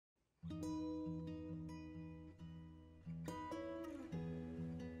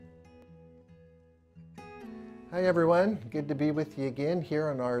Hi everyone, good to be with you again here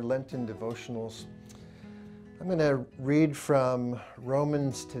on our Lenten devotionals. I'm going to read from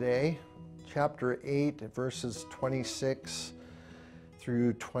Romans today, chapter 8, verses 26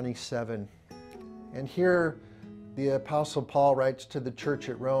 through 27. And here the Apostle Paul writes to the church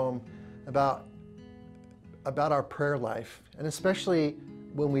at Rome about our prayer life, and especially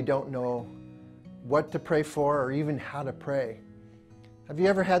when we don't know what to pray for or even how to pray. Have you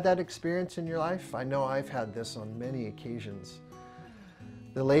ever had that experience in your life? I know I've had this on many occasions.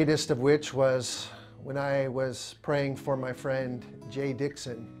 The latest of which was when I was praying for my friend Jay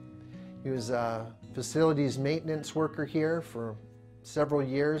Dixon. He was a facilities maintenance worker here for several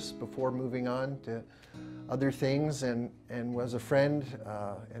years before moving on to other things, and was a friend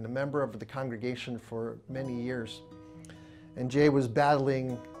and a member of the congregation for many years. And Jay was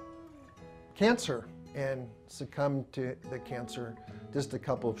battling cancer and succumbed to the cancer just a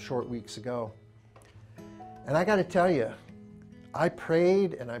couple of short weeks ago. And I got to tell you, I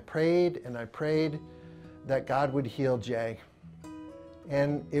prayed and I prayed and I prayed that God would heal Jay.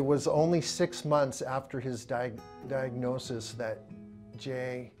 And it was only 6 months after his diagnosis that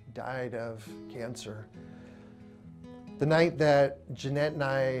Jay died of cancer. The night that Jeanette and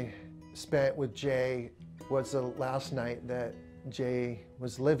I spent with Jay was the last night that Jay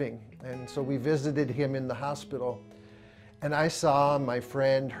was living. And so we visited him in the hospital. And I saw my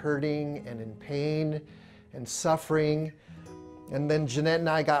friend hurting and in pain and suffering. And then Jeanette and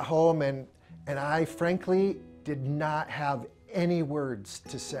I got home, and I frankly did not have any words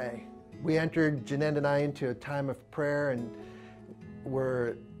to say. We entered, Jeanette and I, into a time of prayer, and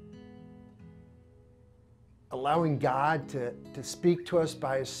were allowing God to speak to us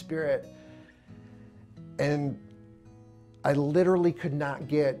by His Spirit. And I literally could not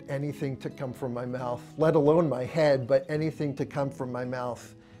get anything to come from my mouth, let alone my head, but anything to come from my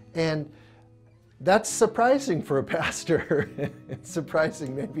mouth. And that's surprising for a pastor. It's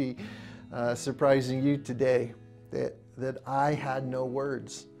surprising, maybe surprising you today, that I had no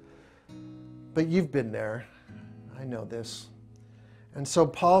words. But you've been there. I know this. And so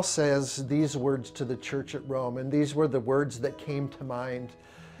Paul says these words to the church at Rome, and these were the words that came to mind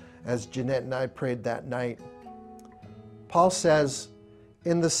as Jeanette and I prayed that night. Paul says,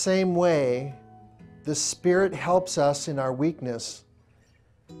 in the same way, the Spirit helps us in our weakness.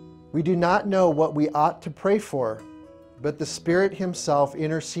 We do not know what we ought to pray for, but the Spirit Himself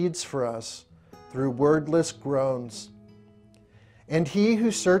intercedes for us through wordless groans. And He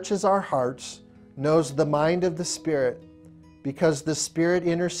who searches our hearts knows the mind of the Spirit, because the Spirit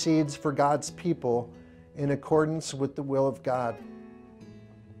intercedes for God's people in accordance with the will of God.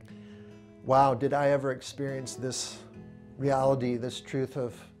 Wow, did I ever experience this reality, this truth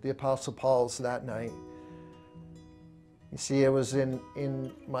of the Apostle Paul's that night. You see, it was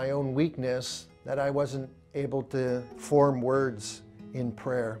in my own weakness that I wasn't able to form words in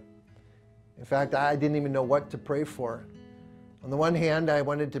prayer. In fact, I didn't even know what to pray for. On the one hand, I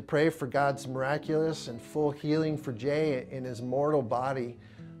wanted to pray for God's miraculous and full healing for Jay in his mortal body,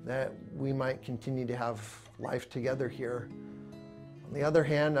 that we might continue to have life together here. On the other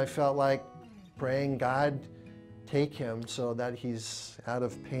hand, I felt like praying, God, take him so that he's out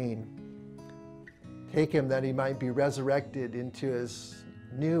of pain. Take him that he might be resurrected into his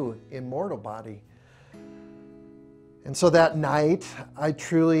new immortal body. And so that night, I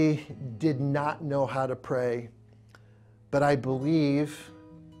truly did not know how to pray. But I believe,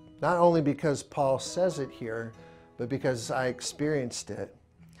 not only because Paul says it here, but because I experienced it,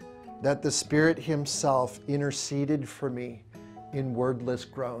 that the Spirit Himself interceded for me in wordless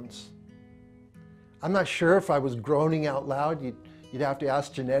groans. I'm not sure if I was groaning out loud. You'd have to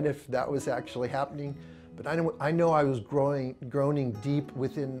ask Jeanette if that was actually happening. But I know I was groaning deep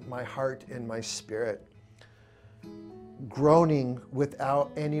within my heart and my spirit. Groaning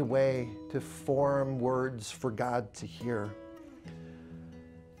without any way to form words for God to hear.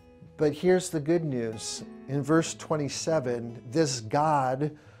 But here's the good news. In verse 27, this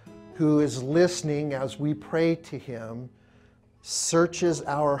God who is listening as we pray to Him searches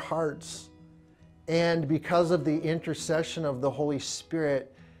our hearts. And because of the intercession of the Holy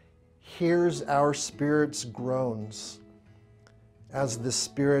Spirit, hears our spirit's groans as the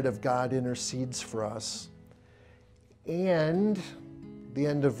Spirit of God intercedes for us. And the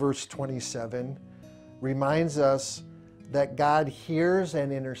end of verse 27 reminds us that God hears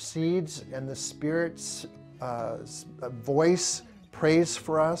and intercedes, and the Spirit's voice prays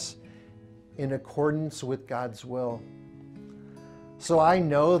for us in accordance with God's will. So I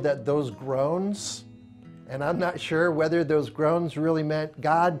know that those groans, and I'm not sure whether those groans really meant,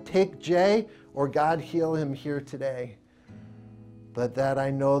 God, take Jay, or God, heal him here today. but that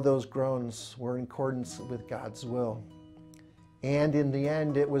I know those groans were in accordance with God's will. And in the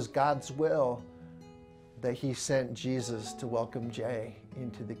end, it was God's will that he sent Jesus to welcome Jay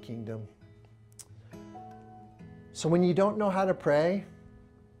into the kingdom. So when you don't know how to pray,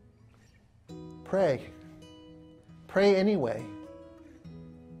 pray. Pray anyway.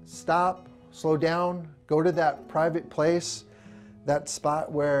 Stop, slow down, go to that private place, that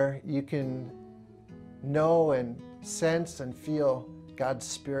spot where you can know and sense and feel God's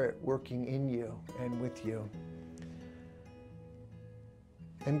Spirit working in you and with you.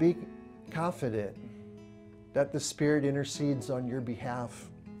 And be confident that the Spirit intercedes on your behalf.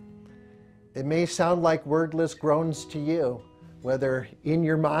 It may sound like wordless groans to you, whether in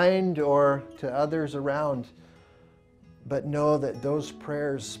your mind or to others around, but know that those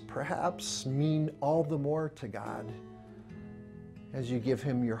prayers perhaps mean all the more to God as you give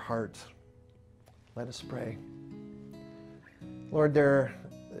him your heart. Let us pray. Lord, there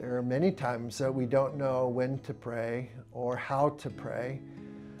are many times that we don't know when to pray or how to pray,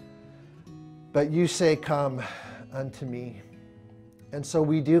 but you say, "Come unto me." And so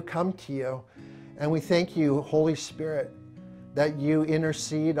we do come to you, and we thank you, Holy Spirit, that you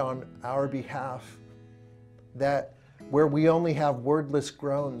intercede on our behalf, that where we only have wordless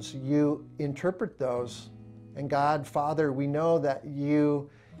groans, you interpret those. And God, Father, we know that you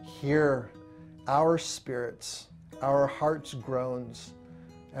hear our spirits, our heart's groans,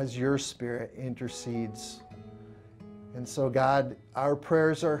 as your Spirit intercedes. And so, God, our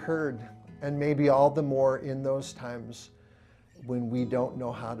prayers are heard, and maybe all the more in those times when we don't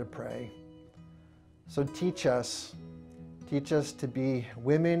know how to pray. So teach us to be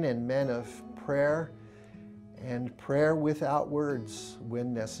women and men of prayer, and prayer without words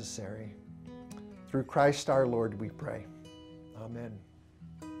when necessary. Through Christ our Lord we pray. Amen.